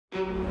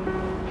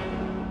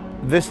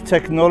This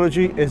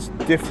technology is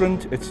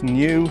different, it's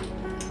new,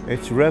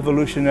 it's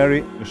revolutionary.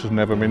 This has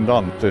never been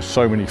done. There's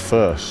so many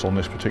firsts on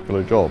this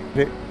particular job.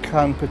 It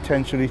can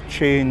potentially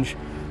change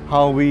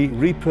how we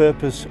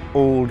repurpose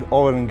old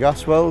oil and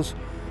gas wells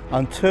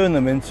and turn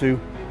them into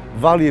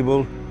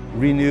valuable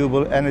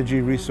renewable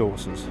energy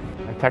resources.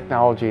 A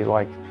technology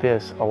like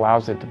this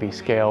allows it to be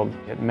scaled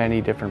at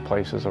many different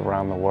places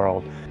around the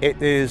world.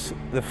 It is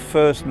the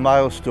first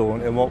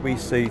milestone in what we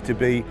see to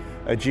be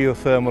a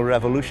geothermal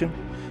revolution.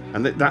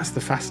 And that's the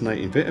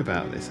fascinating bit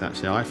about this,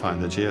 actually. I find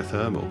that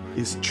geothermal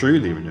is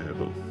truly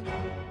renewable.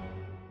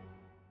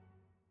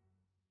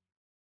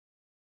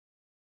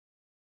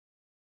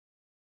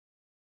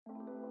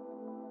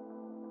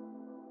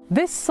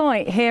 This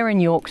site here in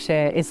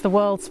Yorkshire is the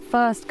world's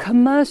first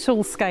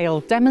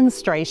commercial-scale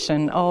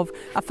demonstration of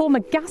a former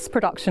gas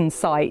production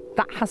site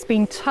that has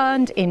been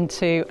turned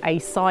into a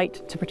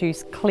site to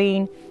produce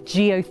clean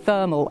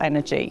geothermal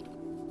energy.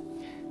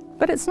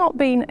 But it's not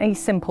been a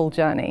simple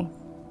journey.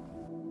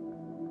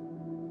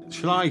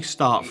 Shall I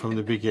start from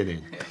the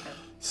beginning?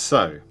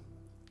 So,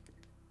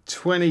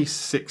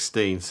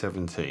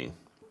 2016-17,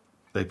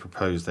 they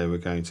proposed they were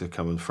going to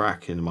come and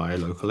frack in my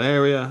local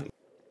area.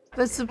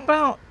 There's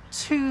about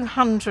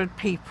 200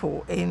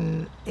 people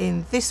in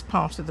this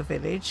part of the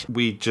village.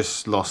 We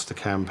just lost a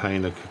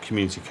campaign, a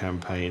community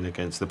campaign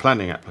against the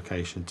planning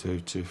application to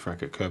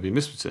frack at Kirkby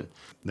Misperton.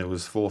 There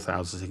was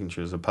 4,000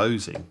 signatures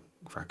opposing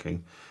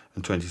fracking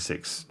and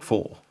 26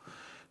 for.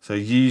 So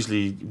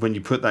usually when you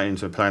put that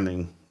into a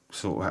planning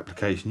sort of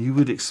application, you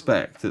would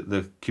expect that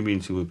the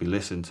community would be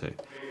listened to.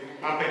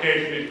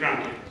 Application is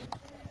granted.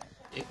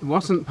 It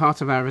wasn't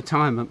part of our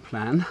retirement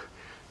plan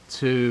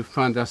to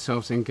find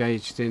ourselves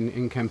engaged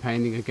in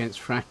campaigning against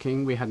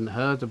fracking. We hadn't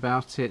heard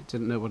about it,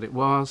 didn't know what it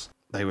was.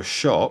 They were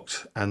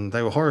shocked and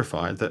they were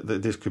horrified that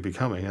this could be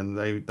coming, and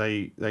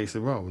they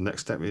said, well, the next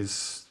step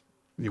is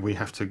we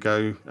have to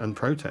go and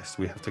protest.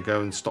 We have to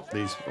go and stop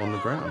these on the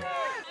ground.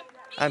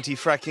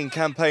 Anti-fracking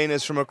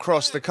campaigners from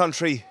across the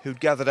country who'd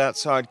gathered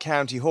outside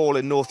County Hall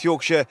in North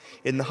Yorkshire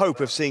in the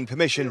hope of seeing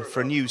permission for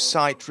a new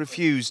site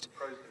refused.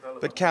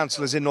 But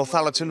councillors in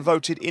Northallerton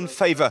voted in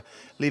favour,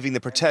 leaving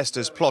the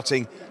protesters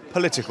plotting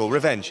political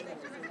revenge.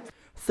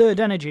 Third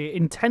Energy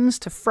intends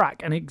to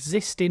frack an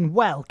existing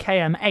well,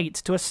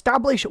 KM8, to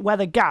establish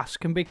whether gas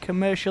can be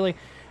commercially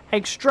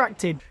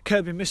extracted.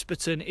 Kirkby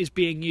Misperton is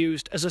being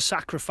used as a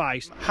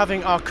sacrifice.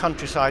 Having our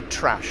countryside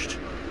trashed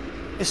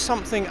is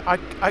something I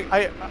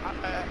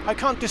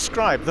can't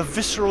describe, the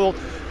visceral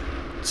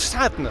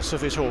sadness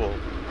of it all.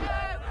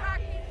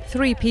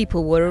 3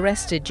 people were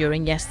arrested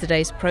during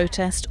yesterday's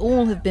protest.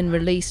 All have been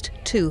released.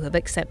 2 have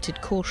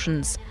accepted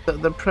cautions.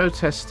 The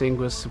protesting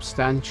was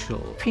substantial.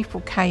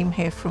 People came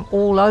here from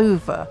all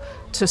over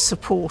to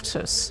support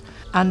us,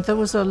 and there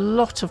was a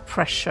lot of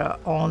pressure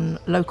on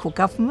local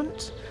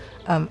government.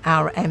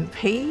 Our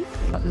MP,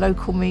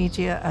 local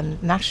media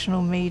and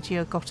national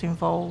media got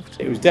involved.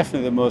 It was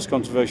definitely the most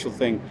controversial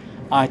thing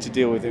I had to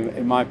deal with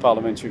in my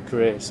parliamentary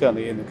career,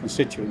 certainly in the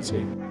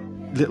constituency.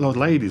 Little old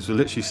ladies were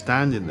literally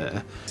standing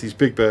there, these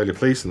big burly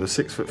policemen,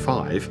 they're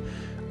 6'5",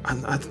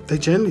 and they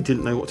generally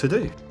didn't know what to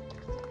do.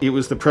 It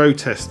was the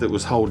protest that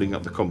was holding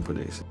up the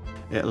companies.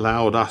 It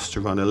allowed us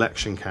to run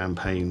election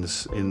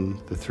campaigns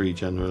in the 3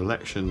 general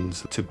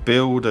elections to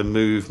build a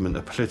movement,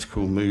 a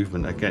political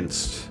movement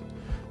against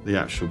the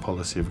actual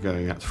policy of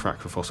going out to frack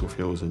for fossil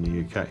fuels in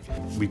the UK.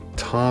 We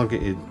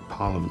targeted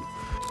Parliament.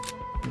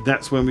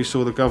 That's when we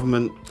saw the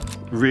government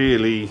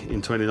really,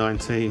 in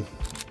 2019,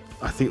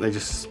 I think they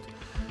just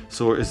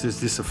saw it as, is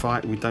this a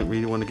fight we don't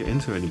really want to get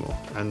into anymore?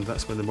 And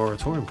that's when the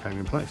moratorium came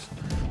in place.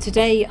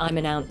 Today I'm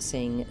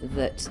announcing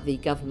that the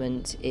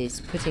government is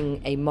putting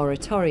a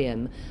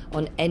moratorium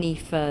on any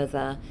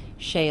further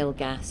shale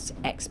gas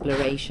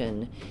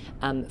exploration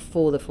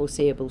for the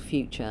foreseeable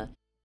future.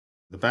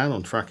 The ban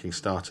on fracking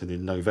started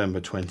in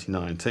November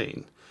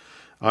 2019.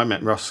 I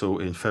met Russell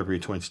in February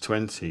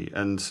 2020,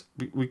 and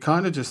we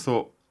kind of just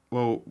thought,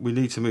 well, we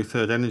need to move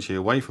Third Energy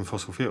away from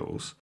fossil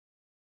fuels.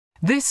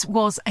 This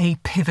was a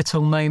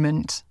pivotal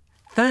moment.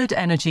 Third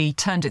Energy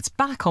turned its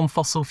back on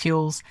fossil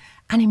fuels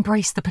and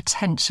embraced the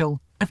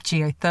potential of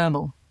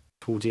geothermal.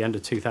 Towards the end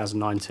of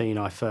 2019,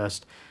 I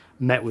first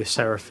met with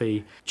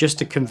CeraPhi just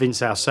to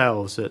convince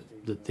ourselves that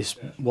this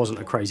wasn't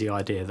a crazy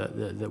idea,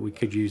 that we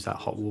could use that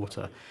hot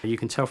water. You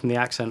can tell from the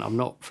accent I'm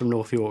not from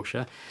North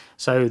Yorkshire.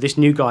 So this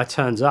new guy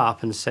turns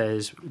up and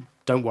says,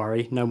 don't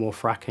worry, no more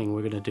fracking,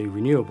 we're going to do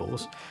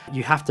renewables.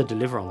 You have to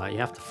deliver on that, you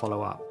have to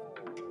follow up.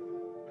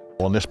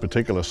 On this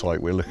particular site,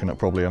 we're looking at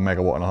probably 1.5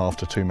 megawatts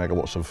to 2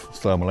 megawatts of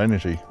thermal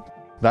energy.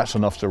 That's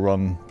enough to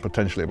run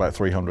potentially about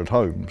 300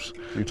 homes.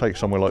 You take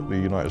somewhere like the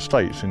United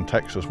States, in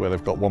Texas, where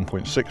they've got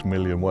 1.6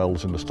 million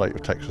wells in the state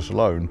of Texas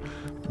alone,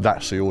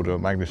 that's the order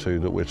of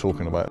magnitude that we're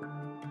talking about.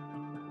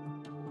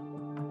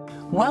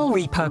 Well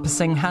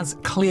repurposing has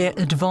clear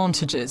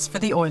advantages for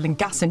the oil and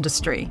gas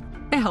industry.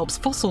 It helps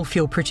fossil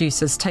fuel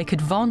producers take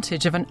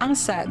advantage of an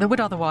asset that would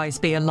otherwise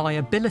be a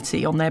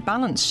liability on their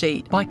balance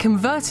sheet by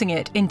converting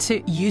it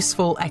into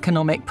useful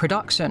economic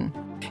production.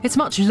 It's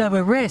much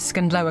lower risk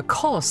and lower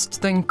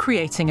cost than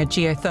creating a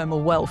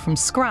geothermal well from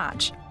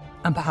scratch.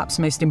 And perhaps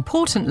most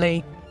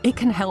importantly, it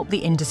can help the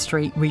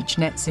industry reach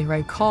net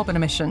zero carbon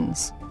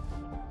emissions.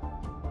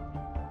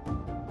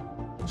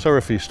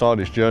 CeraPhi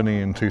started its journey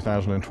in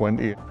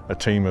 2020. A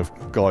team of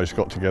guys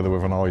got together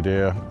with an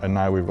idea, and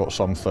now we've got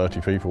some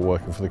 30 people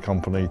working for the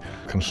company,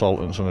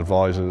 consultants and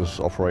advisors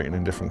operating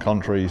in different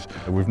countries.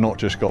 We've not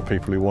just got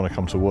people who want to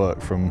come to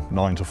work from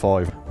 9 to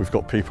 5, we've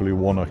got people who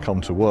want to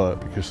come to work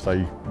because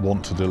they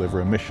want to deliver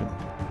a mission.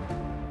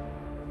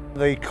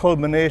 The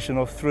culmination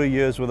of 3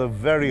 years with a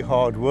very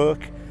hard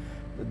work,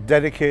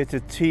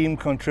 dedicated team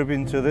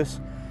contributing to this,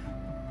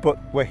 but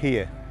we're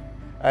here.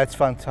 It's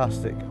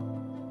fantastic.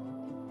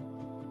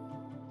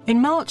 In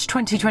March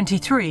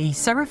 2023,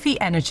 CeraPhi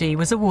Energy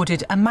was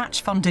awarded a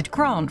match-funded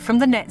grant from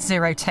the Net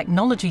Zero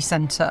Technology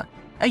Centre,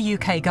 a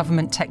UK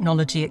government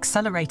technology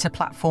accelerator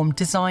platform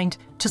designed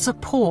to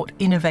support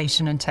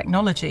innovation and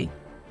technology.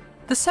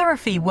 The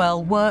CeraPhi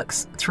well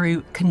works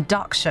through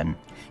conduction.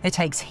 It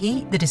takes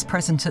heat that is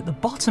present at the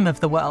bottom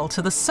of the well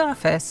to the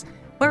surface,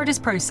 where it is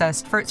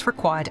processed for its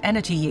required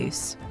energy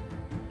use.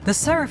 The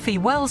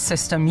CeraPhiWell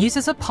system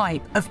uses a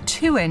pipe of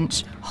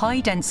 2-inch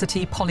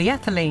high-density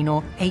polyethylene,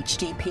 or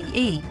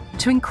HDPE,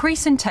 to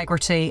increase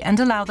integrity and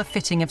allow the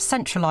fitting of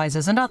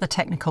centralisers and other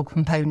technical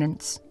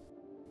components.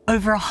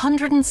 Over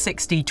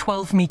 160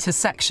 12-metre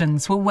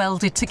sections were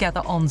welded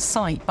together on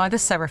site by the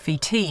CeraPhi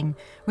team,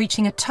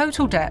 reaching a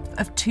total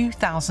depth of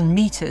 2,000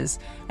 metres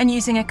and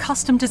using a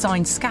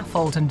custom-designed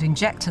scaffold and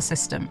injector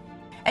system.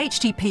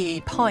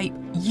 HDPE pipe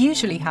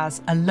usually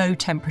has a low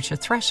temperature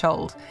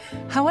threshold.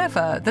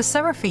 However, the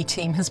CeraPhi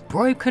team has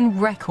broken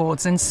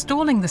records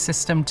installing the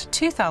system to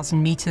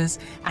 2,000 metres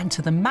and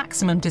to the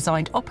maximum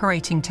designed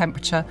operating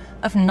temperature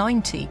of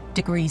 90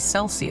 degrees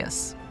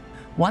Celsius.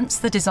 Once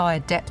the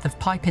desired depth of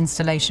pipe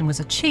installation was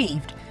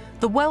achieved,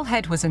 the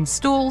wellhead was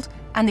installed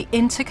and the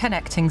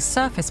interconnecting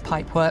surface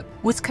pipework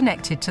was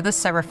connected to the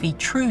CeraPhi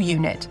True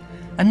unit,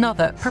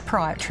 another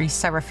proprietary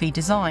CeraPhi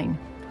design.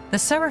 The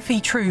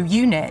CeraPhi True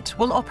unit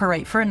will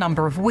operate for a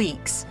number of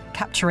weeks,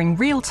 capturing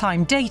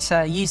real-time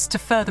data used to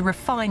further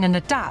refine and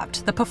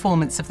adapt the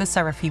performance of the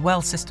CeraPhi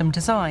well system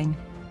design.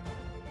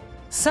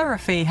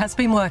 CeraPhi has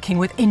been working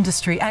with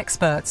industry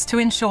experts to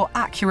ensure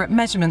accurate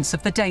measurements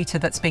of the data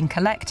that's been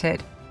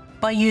collected.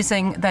 By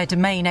using their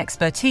domain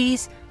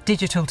expertise,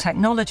 digital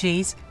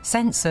technologies,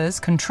 sensors,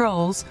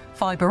 controls,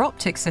 fibre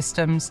optic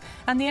systems,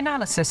 and the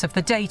analysis of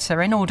the data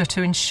in order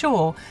to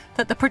ensure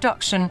that the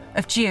production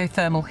of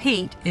geothermal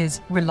heat is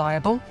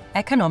reliable,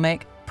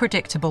 economic,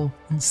 predictable,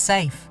 and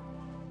safe.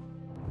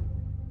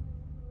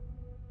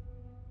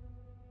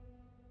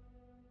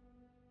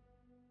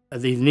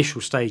 At the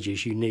initial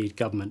stages, you need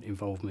government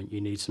involvement, you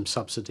need some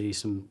subsidies,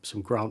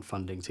 some grant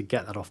funding to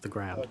get that off the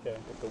ground. Okay.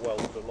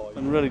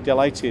 I'm really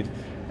delighted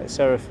at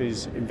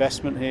CeraPhi's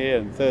investment here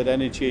and Third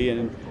Energy,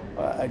 and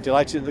I'm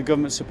delighted that the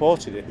government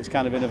supported it. This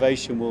kind of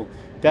innovation will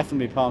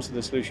definitely be part of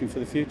the solution for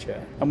the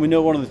future. And we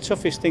know one of the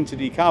toughest things to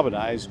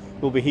decarbonise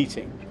will be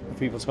heating of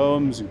people's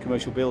homes and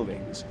commercial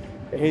buildings.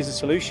 But here's the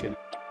solution.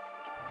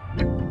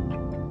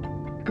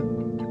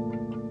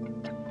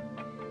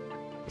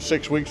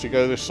 6 weeks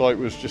ago, this site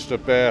was just a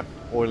bare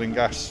oil and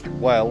gas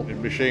well. The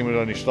machine was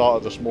only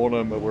started this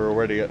morning, but we're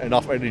already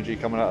enough energy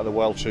coming out of the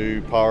well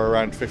to power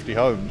around 50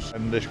 homes.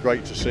 And it's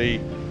great to see,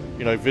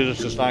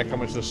 visitors now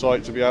coming to the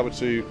site to be able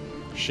to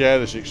share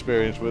this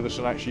experience with us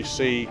and actually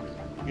see,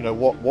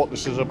 what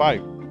this is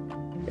about.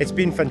 It's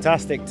been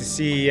fantastic to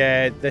see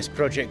this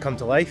project come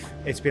to life.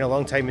 It's been a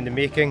long time in the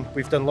making.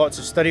 We've done lots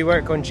of study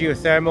work on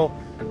geothermal,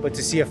 but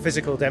to see a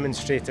physical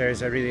demonstrator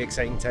is a really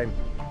exciting time.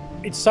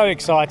 It's so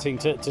exciting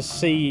to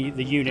see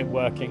the unit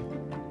working.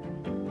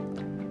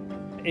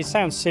 It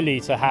sounds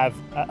silly to have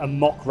a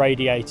mock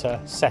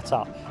radiator set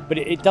up, but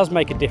it does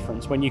make a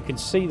difference when you can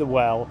see the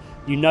well,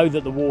 you know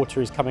that the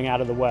water is coming out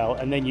of the well,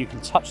 and then you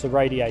can touch the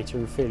radiator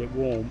and feel it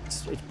warm.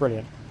 It's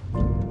brilliant.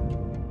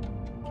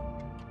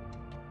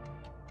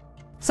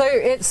 So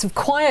it's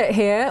quiet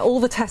here,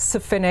 all the tests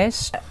have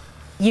finished.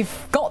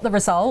 You've got the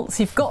results,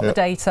 you've got the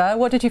data.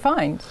 What did you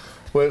find?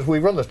 Well, we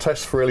run the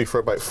test really for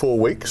about 4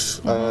 weeks.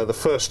 The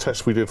first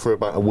test we did for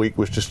about a week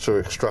was just to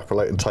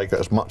extrapolate and take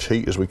out as much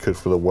heat as we could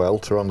for the well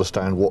to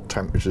understand what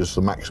temperatures,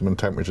 the maximum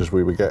temperatures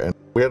we were getting.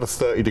 We had a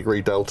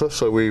 30-degree delta,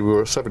 so we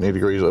were at 70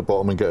 degrees at the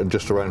bottom and getting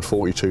just around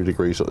 42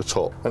 degrees at the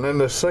top. And then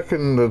the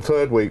second and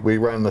third week we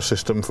ran the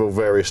system for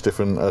various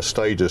different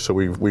stages. So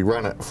we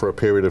ran it for a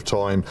period of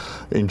time,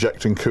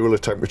 injecting cooler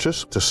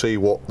temperatures to see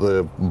what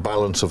the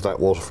balance of that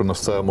was from the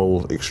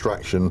thermal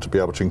extraction to be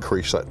able to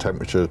increase that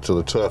temperature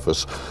to the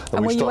surface.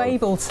 And were you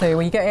able to?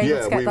 Were you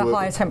able to get the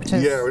higher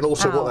temperatures? Yeah, and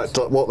also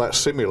what that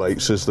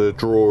simulates is the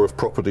draw of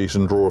properties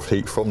and draw of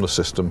heat from the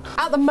system.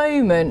 At the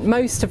moment,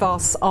 most of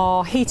us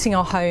are heating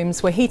our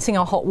homes, we're heating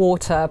our hot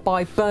water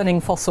by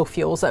burning fossil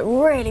fuels at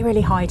really,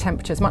 really high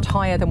temperatures, much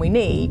higher than we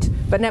need,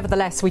 but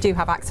nevertheless we do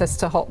have access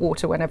to hot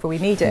water whenever we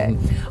need it.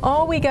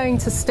 Are we going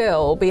to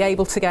still be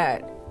able to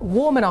get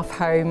warm enough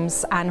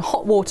homes and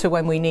hot water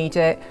when we need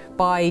it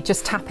by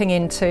just tapping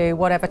into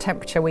whatever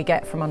temperature we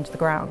get from under the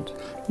ground.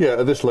 Yeah,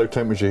 at this low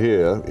temperature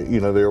here,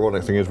 you know, the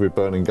ironic thing is we're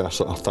burning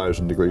gas at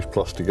 1,000 degrees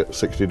plus to get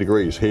 60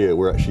 degrees. Here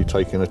we're actually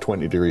taking a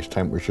 20 degrees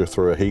temperature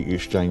through a heat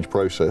exchange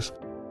process.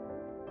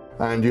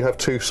 And you have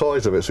two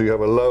sides of it, so you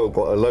have a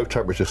low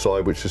temperature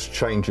side which is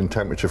changing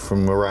temperature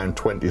from around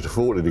 20 to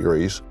 40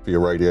 degrees for your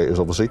radiators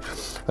obviously,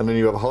 and then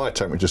you have a higher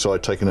temperature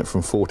side taking it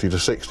from 40 to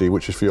 60,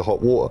 which is for your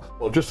hot water.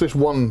 Well, just this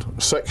one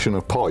section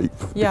of pipe,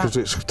 because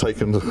it's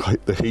taken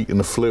the heat and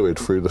the fluid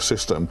through the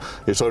system,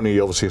 it's only,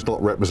 obviously it's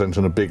not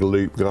representing a big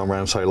loop going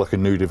around, say like a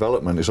new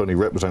development, it's only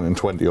representing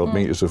 20 odd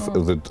metres of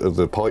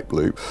the pipe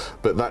loop,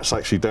 but that's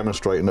actually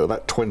demonstrating that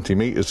that 20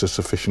 metres is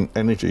sufficient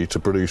energy to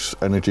produce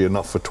energy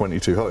enough for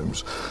 22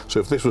 homes. So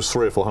if this was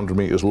 300 or 400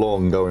 metres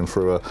long going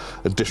through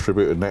a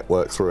distributed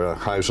network through a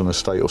housing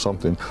estate or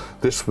something,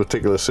 this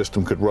particular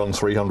system could run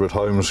 300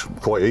 homes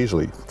quite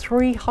easily.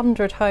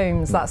 300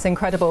 homes, that's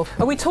incredible.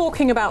 Are we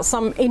talking about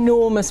some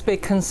enormous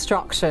big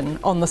construction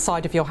on the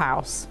side of your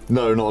house?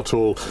 No, not at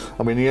all.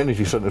 I mean, the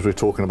energy centres we're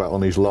talking about on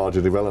these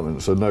larger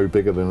developments are no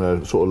bigger than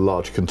a sort of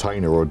large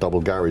container or a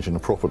double garage in a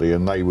property,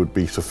 and they would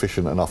be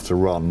sufficient enough to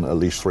run at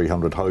least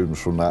 300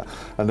 homes from that.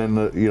 And then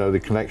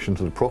the connection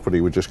to the property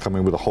would just come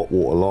in with a hot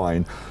water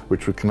line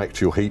which would connect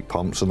to your heat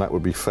pumps, and that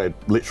would be fed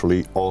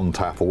literally on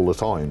tap all the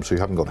time. So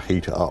you haven't got to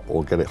heat it up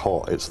or get it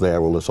hot, it's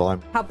there all the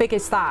time. How big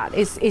is that?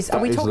 Are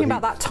we talking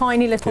about that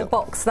tiny little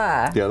box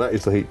there? Yeah, that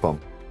is the heat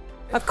pump.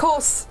 Of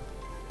course,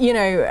 you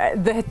know,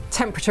 the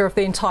temperature of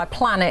the entire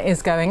planet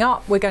is going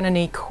up. We're going to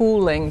need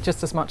cooling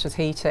just as much as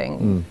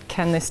heating.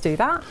 Can this do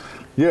that?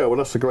 Yeah, well,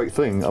 that's the great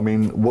thing. I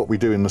mean, what we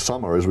do in the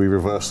summer is we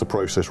reverse the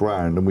process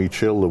round and we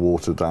chill the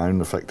water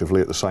down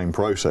effectively at the same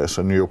process,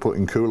 and you're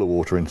putting cooler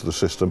water into the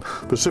system,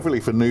 specifically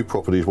for new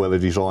properties where they're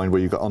designed where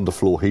you've got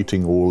underfloor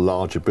heating or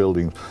larger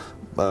buildings.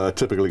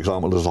 Typical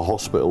example is a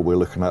hospital we're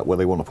looking at where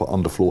they want to put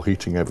underfloor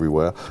heating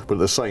everywhere, but at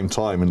the same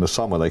time in the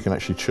summer they can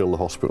actually chill the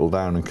hospital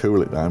down and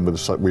cool it down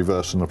with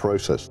reversing the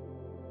process.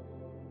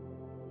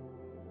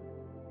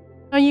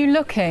 Are you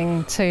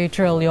looking to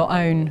drill your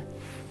own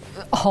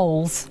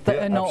holes that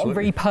are not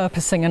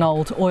repurposing an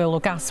old oil or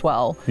gas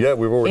well? Yeah,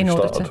 we've already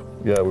started.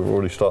 Yeah, we've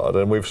already started,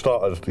 and we've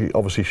started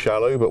obviously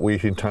shallow, but we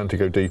intend to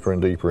go deeper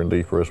and deeper and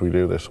deeper as we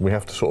do this. We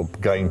have to sort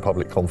of gain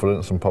public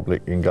confidence and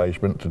public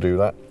engagement to do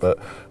that, but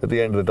at the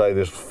end of the day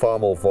there's far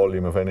more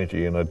volume of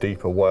energy in a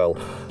deeper well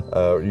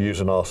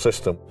using our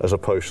system as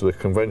opposed to the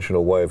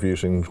conventional way of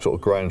using sort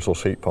of ground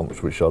source heat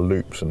pumps, which are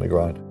loops in the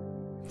ground.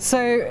 So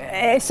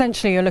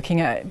essentially you're looking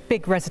at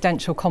big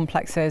residential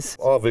complexes.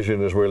 Our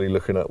vision is really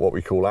looking at what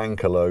we call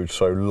anchor loads,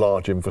 so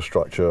large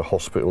infrastructure,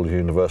 hospitals,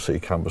 university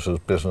campuses,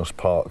 business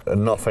park,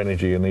 enough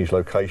energy in these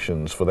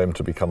locations for them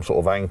to become sort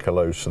of anchor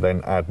loads to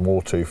then add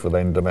more to for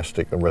then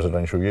domestic and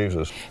residential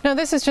users. Now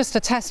this is just a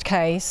test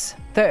case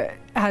that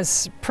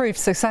has proved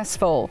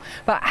successful,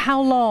 but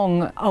how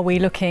long are we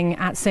looking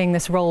at seeing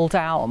this rolled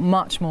out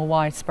much more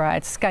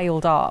widespread,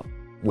 scaled up?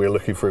 We're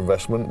looking for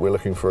investment, we're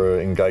looking for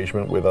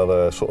engagement with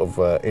other sort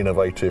of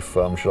innovative,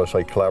 should I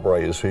say,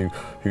 collaborators who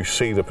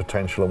see the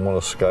potential and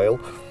want to scale.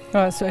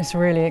 Oh, it's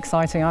really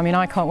exciting. I mean,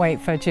 I can't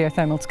wait for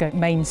geothermal to go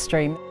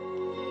mainstream.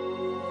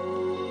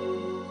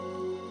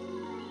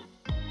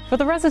 For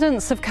the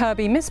residents of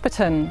Kirkby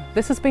Misperton,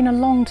 this has been a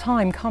long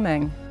time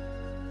coming.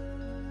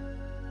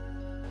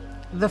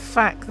 The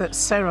fact that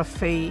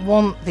CeraPhi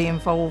want the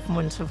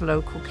involvement of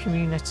local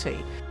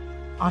community,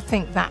 I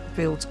think that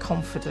builds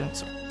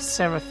confidence.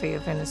 CeraPhi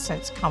have in a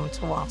sense come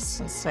to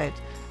us and said,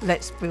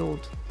 let's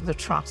build the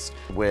trust.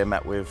 We're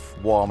met with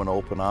warm and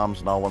open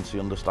arms now once you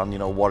understand, you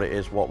know, what it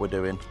is, what we're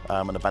doing,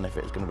 and the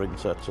benefit it's going to bring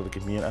to the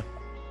community.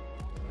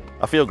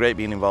 I feel great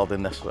being involved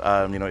in this.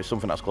 You know, it's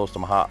something that's close to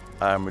my heart.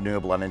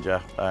 Renewable energy,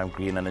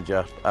 green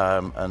energy,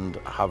 and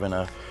having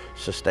a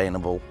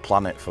sustainable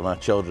planet for my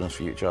children's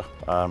future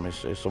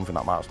is something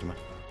that matters to me.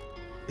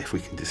 If we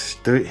can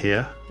just do it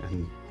here,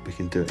 and we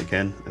can do it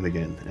again and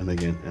again and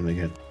again and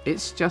again.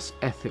 It's just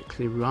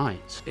ethically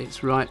right.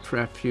 It's right for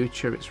our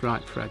future, it's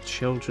right for our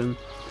children,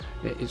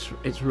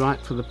 it's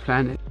right for the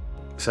planet.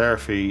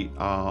 CeraPhi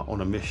are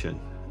on a mission.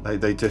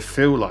 They do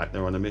feel like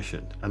they're on a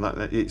mission, and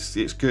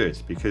it's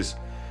good because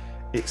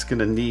it's going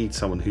to need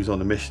someone who's on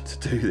a mission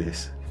to do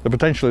this. The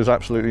potential is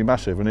absolutely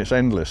massive, and it's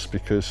endless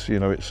because, you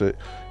know,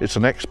 it's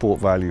an export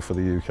value for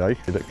the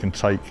UK that can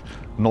take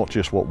not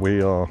just what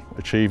we are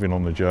achieving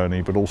on the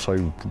journey, but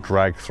also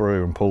drag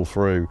through and pull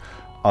through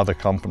other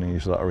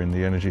companies that are in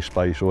the energy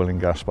space, oil and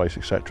gas space,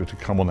 etc., to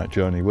come on that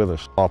journey with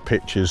us. Our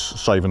pitch is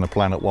saving the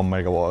planet 1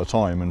 megawatt at a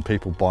time, and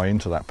people buy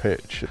into that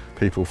pitch.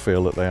 People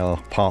feel that they are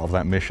part of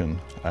that mission,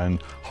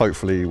 and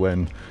hopefully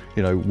when,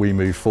 you know, we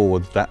move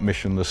forward, that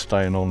mission is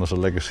staying on as a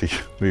legacy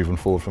moving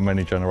forward for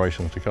many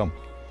generations to come.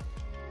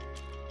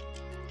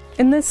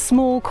 In this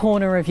small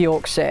corner of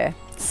Yorkshire,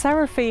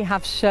 CeraPhi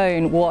have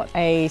shown what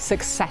a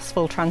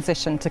successful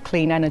transition to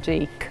clean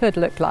energy could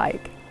look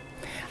like.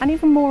 And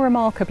even more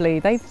remarkably,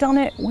 they've done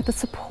it with the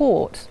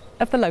support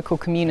of the local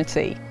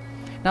community.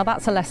 Now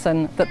that's a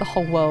lesson that the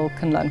whole world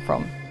can learn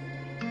from.